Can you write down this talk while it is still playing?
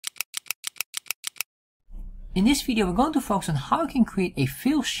In this video, we're going to focus on how you can create a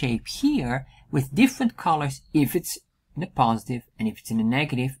fill shape here with different colors if it's in a positive, and if it's in a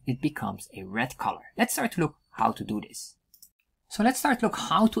negative, it becomes a red color. Let's start to look how to do this. So let's start to look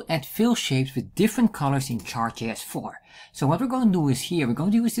how to add fill shapes with different colors in Chart.js 4. So what we're going to do is here, we're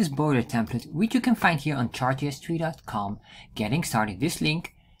going to use this border template, which you can find here on chartjs3.com, getting started, this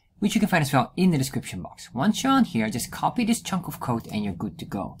link, which you can find as well in the description box. Once you're on here, just copy this chunk of code and you're good to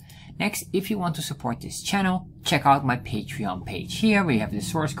go. Next, if you want to support this channel, check out my Patreon page here. We have the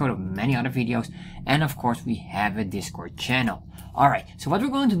source code of many other videos. And of course, we have a Discord channel. Alright, so what we're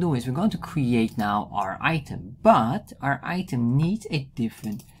going to do is we're going to create now our item. But our item needs a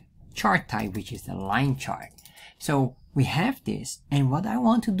different chart type, which is the line chart. So we have this. And what I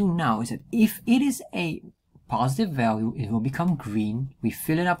want to do now is that if it is a positive value, it will become green. We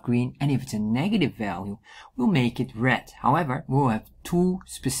fill it up green, and if it's a negative value, we'll make it red. However, we'll have two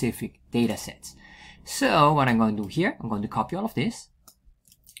specific data sets. So what I'm going to do here, I'm going to copy all of this,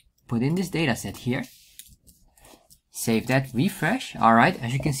 put in this data set here, save that, refresh. All right,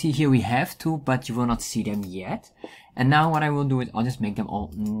 as you can see here, we have two, but you will not see them yet. And now what I will do is I'll just make them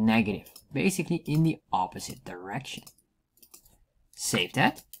all negative, basically in the opposite direction. Save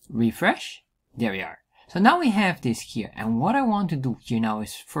that, refresh. There we are. So now we have this here, and what I want to do here now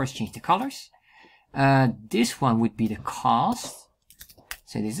is first change the colors. This one would be the cost.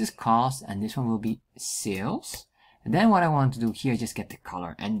 So this is cost, and this one will be sales. And then what I want to do here is just get the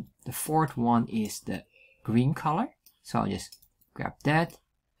color, and the fourth one is the green color. So I'll just grab that.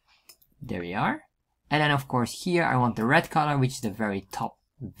 There we are. And then of course here I want the red color, which is the very top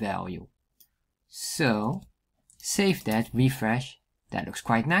value. So save that, refresh. That looks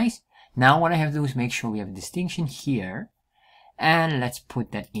quite nice. Now what I have to do is make sure we have a distinction here, and let's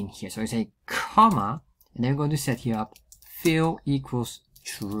put that in here. So I say comma, and then we're going to set here up fill equals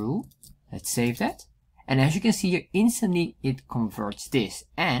true. Let's save that. And as you can see here, instantly it converts this.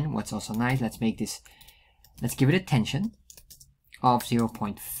 And what's also nice, let's make this, let's give it a tension of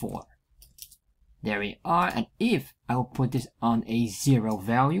 0.4. There we are. And if I will put this on a 0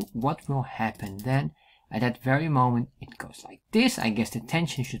 value, what will happen then? At that very moment, it goes like this. I guess the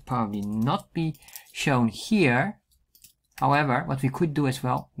tension should probably not be shown here. However, what we could do as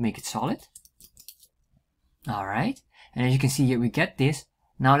well, make it solid. All right. And as you can see here, we get this.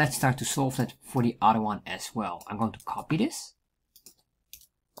 Now let's start to solve that for the other one as well. I'm going to copy this,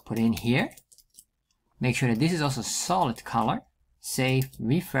 put it in here. Make sure that this is also solid color. Save,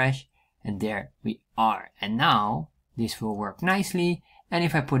 refresh, and there we are. And now this will work nicely. And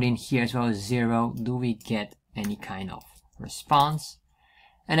if I put in here as well 0, do we get any kind of response?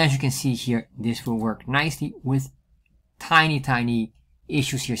 And as you can see here, this will work nicely with tiny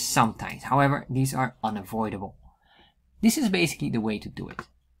issues here sometimes. However, these are unavoidable. This is basically the way to do it.